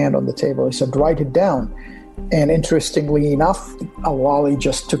slammed his hand on the table. He said, write it down. And interestingly enough, Al-Wali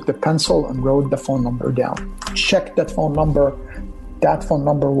just took the pencil and wrote the phone number down. Checked that phone number. That phone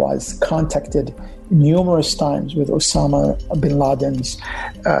number was contacted numerous times with Osama bin Laden's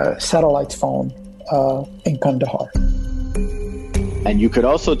satellite phone in Kandahar. And you could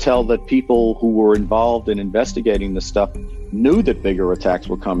also tell that people who were involved in investigating this stuff knew that bigger attacks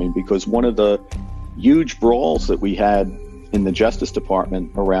were coming, because one of the huge brawls that we had in the Justice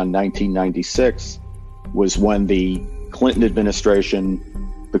Department around 1996 was when the Clinton administration,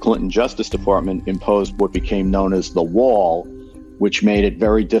 the Clinton Justice Department, imposed what became known as the Wall, which made it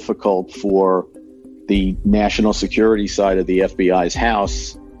very difficult for the national security side of the FBI's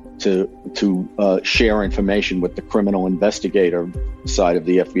house to share information with the criminal investigator side of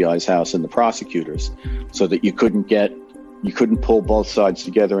the FBI's house and the prosecutors, so that you couldn't pull both sides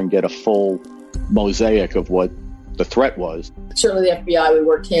together and get a full mosaic of what the threat was. Certainly the FBI, we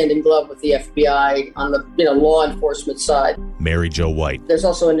worked hand in glove with the FBI on the law enforcement side. Mary Jo White. There's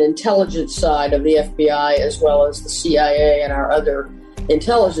also an intelligence side of the FBI, as well as the CIA and our other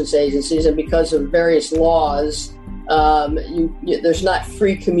intelligence agencies. And because of various laws, there's not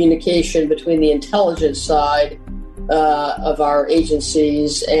free communication between the intelligence side of our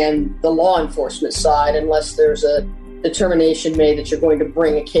agencies and the law enforcement side, unless there's a determination made that you're going to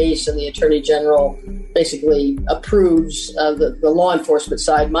bring a case and the Attorney General basically approves the law enforcement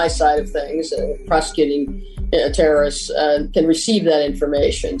side, my side of things, prosecuting terrorists can receive that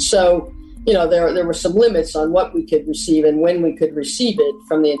information. So, there were some limits on what we could receive and when we could receive it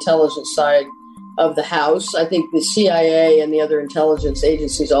from the intelligence side of the House. I think the CIA and the other intelligence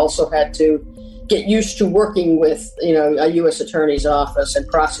agencies also had to get used to working with, a U.S. Attorney's Office and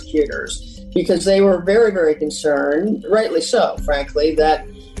prosecutors, because they were very, very concerned, rightly so, frankly, that,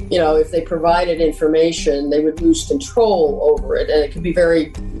 if they provided information, they would lose control over it. And it could be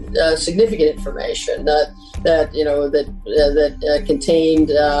very significant information that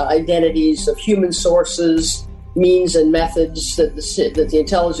contained identities of human sources, means and methods that the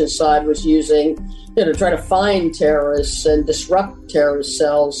intelligence side was using to try to find terrorists and disrupt terrorist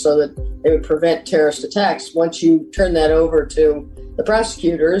cells so that they would prevent terrorist attacks. Once you turn that over to the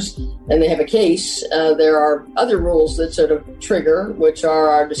prosecutors and they have a case, there are other rules that sort of trigger, which are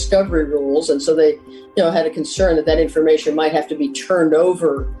our discovery rules. And so they had a concern that information might have to be turned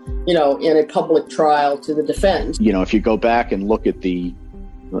over, in a public trial to the defense. If you go back and look at the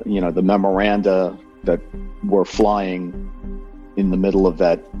memoranda that were flying in the middle of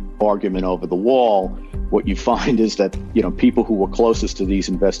that argument over the wall, what you find is that, people who were closest to these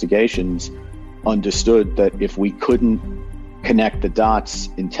investigations understood that if we couldn't connect the dots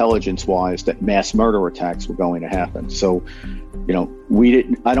intelligence-wise, that mass murder attacks were going to happen. So,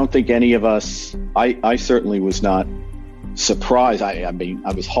 I don't think any of us, I certainly was not surprised. I mean,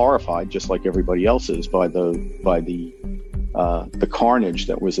 I was horrified, just like everybody else is, by the carnage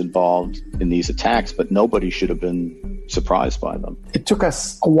that was involved in these attacks, but nobody should have been surprised by them. It took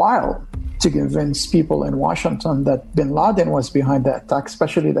us a while to convince people in Washington that bin Laden was behind the attack,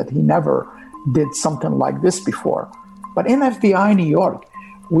 especially that he never did something like this before. But in FBI New York,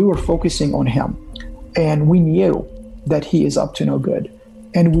 we were focusing on him, and we knew that he is up to no good.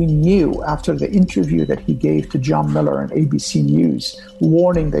 And we knew after the interview that he gave to John Miller and ABC News,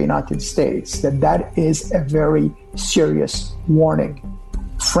 warning the United States, that is a very serious warning.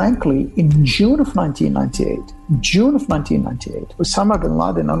 Frankly, in June of 1998, Osama bin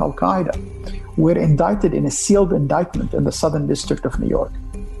Laden and Al-Qaeda were indicted in a sealed indictment in the Southern District of New York.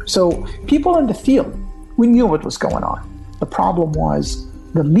 So people in the field, we knew what was going on. The problem was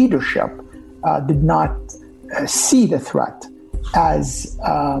the leadership did not see the threat as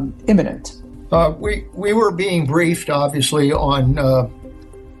imminent. We were being briefed, obviously, on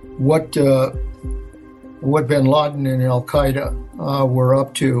what bin Laden and al-Qaeda were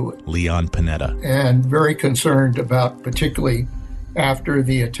up to. Leon Panetta. And very concerned about, particularly after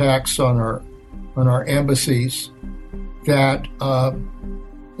the attacks on our embassies, that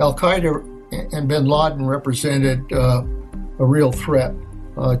al-Qaeda and bin Laden represented a real threat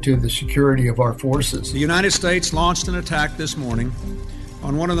to the security of our forces. The United States launched an attack this morning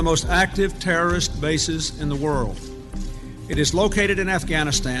on one of the most active terrorist bases in the world. It is located in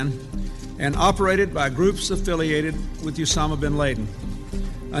Afghanistan and operated by groups affiliated with Osama bin Laden,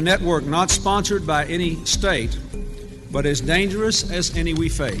 a network not sponsored by any state, but as dangerous as any we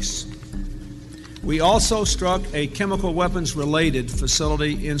face. We also struck a chemical weapons-related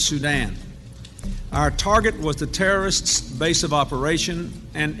facility in Sudan. Our target was the terrorists' base of operation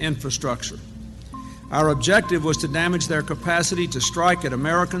and infrastructure. Our objective was to damage their capacity to strike at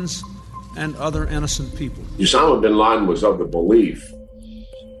Americans and other innocent people. Osama bin Laden was of the belief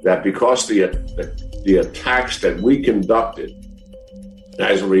that because the attacks that we conducted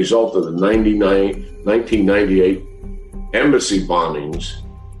as a result of the 1998 embassy bombings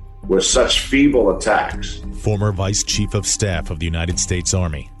were such feeble attacks. Former Vice Chief of Staff of the United States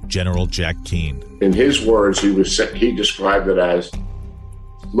Army, General Jack Keane. In his words, he described it as,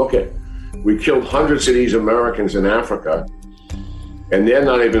 look at, we killed hundreds of these Americans in Africa, and they're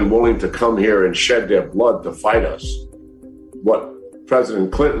not even willing to come here and shed their blood to fight us. What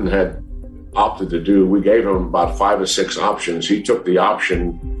President Clinton had opted to do, we gave him about 5 or 6 options. He took the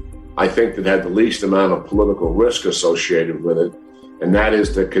option, I think, that had the least amount of political risk associated with it, and that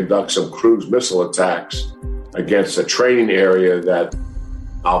is to conduct some cruise missile attacks against a training area that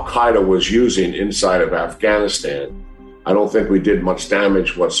al-Qaeda was using inside of Afghanistan. I don't think we did much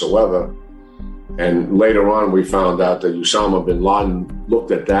damage whatsoever. And later on, we found out that Osama bin Laden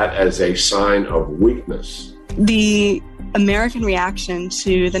looked at that as a sign of weakness. The American reaction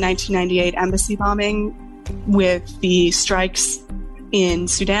to the 1998 embassy bombing, with the strikes in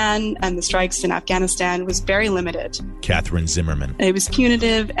Sudan and the strikes in Afghanistan, was very limited. Catherine Zimmerman. It was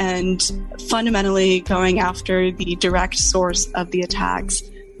punitive and fundamentally going after the direct source of the attacks,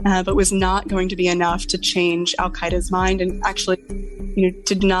 but was not going to be enough to change al-Qaeda's mind, and actually,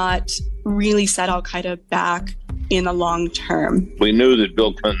 did not really set al-Qaeda back in the long term. We knew that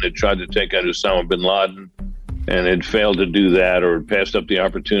Bill Clinton had tried to take out Osama bin Laden and had failed to do that, or passed up the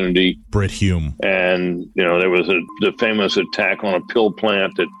opportunity. Britt Hume. And, there was the famous attack on a pill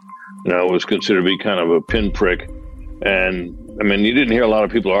plant that, was considered to be kind of a pinprick. And, you didn't hear a lot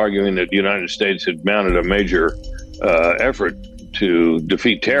of people arguing that the United States had mounted a major effort to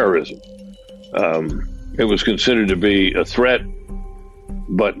defeat terrorism. It was considered to be a threat,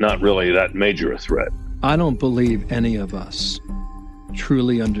 but not really that major a threat. I don't believe any of us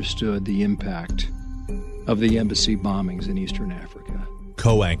truly understood the impact of the embassy bombings in Eastern Africa.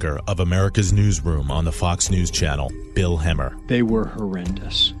 Co-anchor of America's Newsroom on the Fox News Channel, Bill Hemmer. They were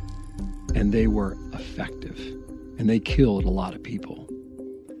horrendous, and they were effective, and they killed a lot of people.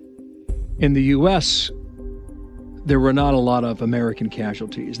 In the U.S., there were not a lot of American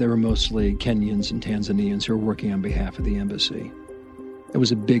casualties. There were mostly Kenyans and Tanzanians who were working on behalf of the embassy. It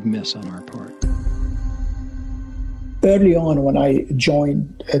was a big miss on our part. Early on, when I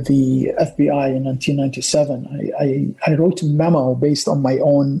joined the FBI in 1997, I wrote a memo based on my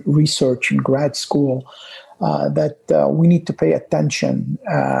own research in grad school that we need to pay attention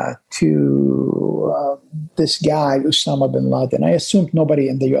to this guy, Osama bin Laden. I assumed nobody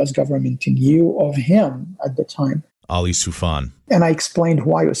in the U.S. government knew of him at the time. Ali Soufan. And I explained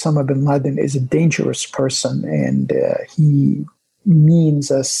why Osama bin Laden is a dangerous person, and he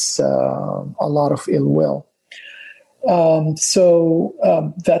means us a lot of ill will. So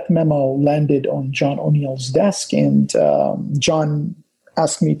that memo landed on John O'Neill's desk, and John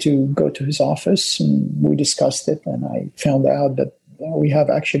asked me to go to his office, and we discussed it, and I found out that we have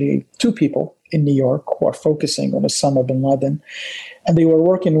actually 2 people in New York who are focusing on Osama bin Laden, and they were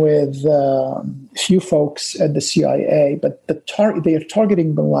working with a few folks at the CIA, but they are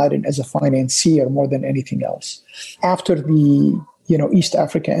targeting bin Laden as a financier more than anything else. After the East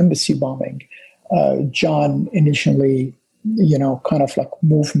Africa embassy bombing, John initially, kind of like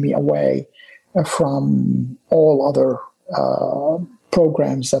moved me away from all other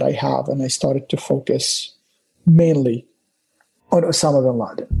programs that I have, and I started to focus mainly on Osama bin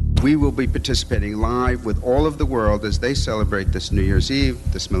Laden. We will be participating live with all of the world as they celebrate this New Year's Eve,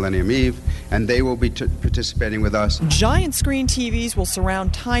 this Millennium Eve, and they will be participating with us. Giant screen TVs will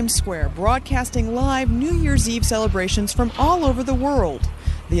surround Times Square, broadcasting live New Year's Eve celebrations from all over the world.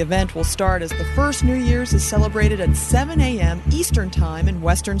 The event will start as the first New Year's is celebrated at 7 a.m. Eastern Time in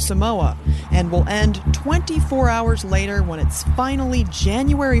Western Samoa and will end 24 hours later when it's finally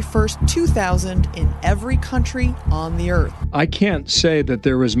January 1st, 2000 in every country on the earth. I can't say that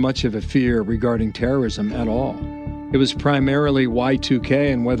there was much of a fear regarding terrorism at all. It was primarily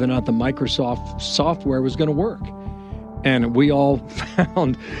Y2K and whether or not the Microsoft software was going to work. And we all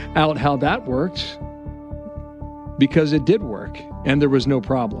found out how that worked because it did work. And there was no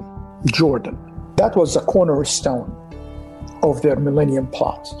problem. Jordan. That was the cornerstone of their Millennium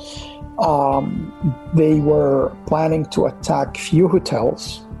Plot. They were planning to attack few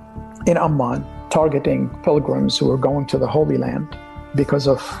hotels in Amman, targeting pilgrims who were going to the Holy Land because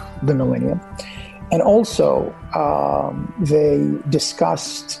of the Millennium. And also, they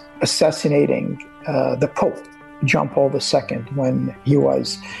discussed assassinating the Pope, John Paul II, when he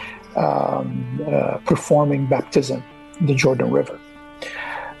was performing baptism in the Jordan River.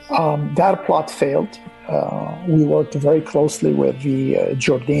 That plot failed. We worked very closely with the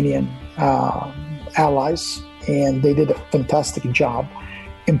Jordanian allies, and they did a fantastic job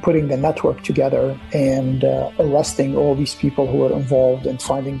in putting the network together and arresting all these people who were involved in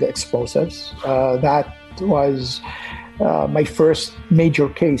finding the explosives. That was my first major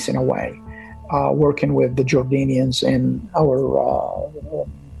case, in a way, working with the Jordanians and our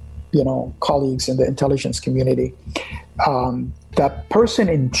colleagues in the intelligence community. The person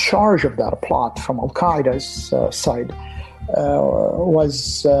in charge of that plot from Al-Qaeda's side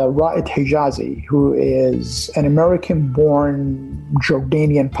was Ra'id Hijazi, who is an American-born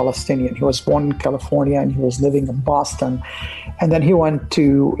Jordanian Palestinian. He was born in California and he was living in Boston. And then he went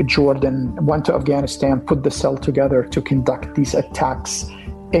to Jordan, went to Afghanistan, put the cell together to conduct these attacks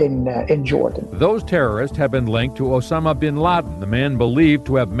in Jordan. Those terrorists have been linked to Osama bin Laden, the man believed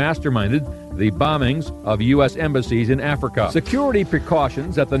to have masterminded the bombings of U.S. embassies in Africa. Security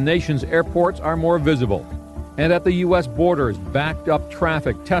precautions at the nation's airports are more visible. And at the U.S. borders, backed-up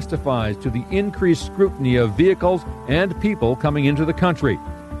traffic testifies to the increased scrutiny of vehicles and people coming into the country.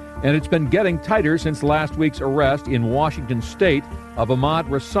 And it's been getting tighter since last week's arrest in Washington state of Ahmad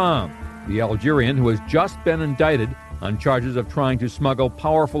Rassam, the Algerian who has just been indicted on charges of trying to smuggle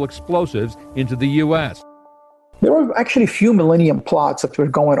powerful explosives into the U.S. There were actually few Millennium Plots that were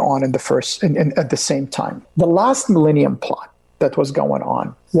going on at the same time. The last Millennium Plot that was going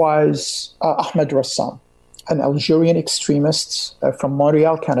on was Ahmed Rassam, an Algerian extremist from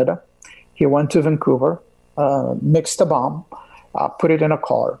Montreal, Canada. He went to Vancouver, mixed a bomb, put it in a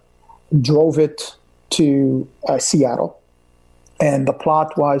car, drove it to Seattle, and the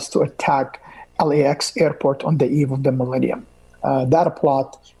plot was to attack LAX airport on the eve of the Millennium. That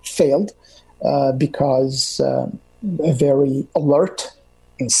plot failed because a very alert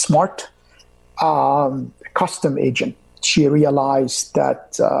and smart custom agent, she realized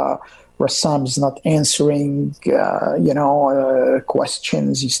that Rassam is not answering,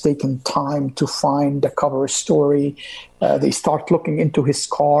 questions. He's taking time to find the cover story. They start looking into his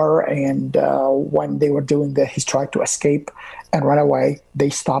car, and when they were doing that, he tried to escape and run away. They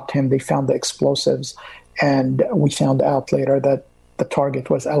stopped him. They found the explosives, and we found out later that the target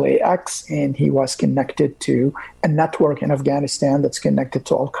was LAX, and he was connected to a network in Afghanistan that's connected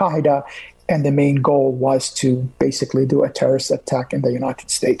to Al-Qaeda, and the main goal was to basically do a terrorist attack in the United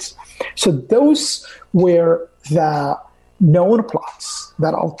States. So those were the known plots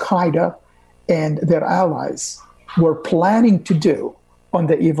that Al-Qaeda and their allies were planning to do on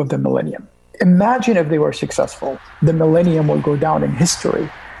the eve of the Millennium. Imagine if they were successful. The Millennium will go down in history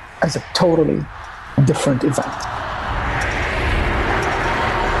as a totally different event.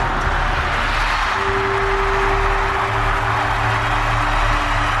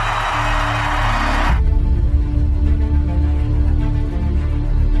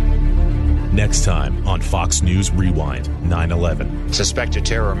 Next time on Fox News Rewind, 9/11. Suspected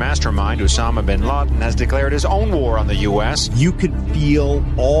terror mastermind Osama bin Laden has declared his own war on the U.S. You could feel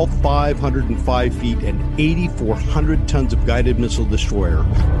all 505 feet and 8,400 tons of guided missile destroyer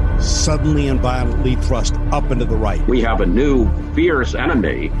suddenly and violently thrust up into the right. We have a new fierce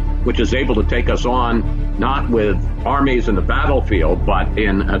enemy which is able to take us on not with armies in the battlefield, but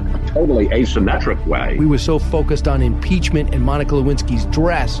in a totally asymmetric way. We were so focused on impeachment and Monica Lewinsky's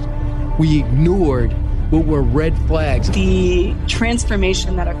dress, we ignored what were red flags. The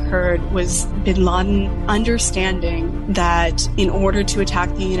transformation that occurred was bin Laden understanding that in order to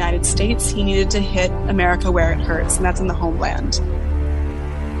attack the United States, he needed to hit America where it hurts, and that's in the homeland.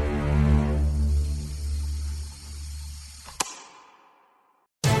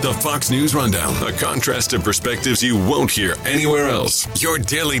 The Fox News Rundown, a contrast of perspectives you won't hear anywhere else. Your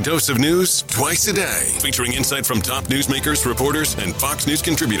daily dose of news twice a day, featuring insight from top newsmakers, reporters, and Fox News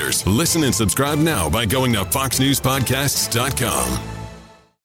contributors. Listen and subscribe now by going to foxnewspodcasts.com.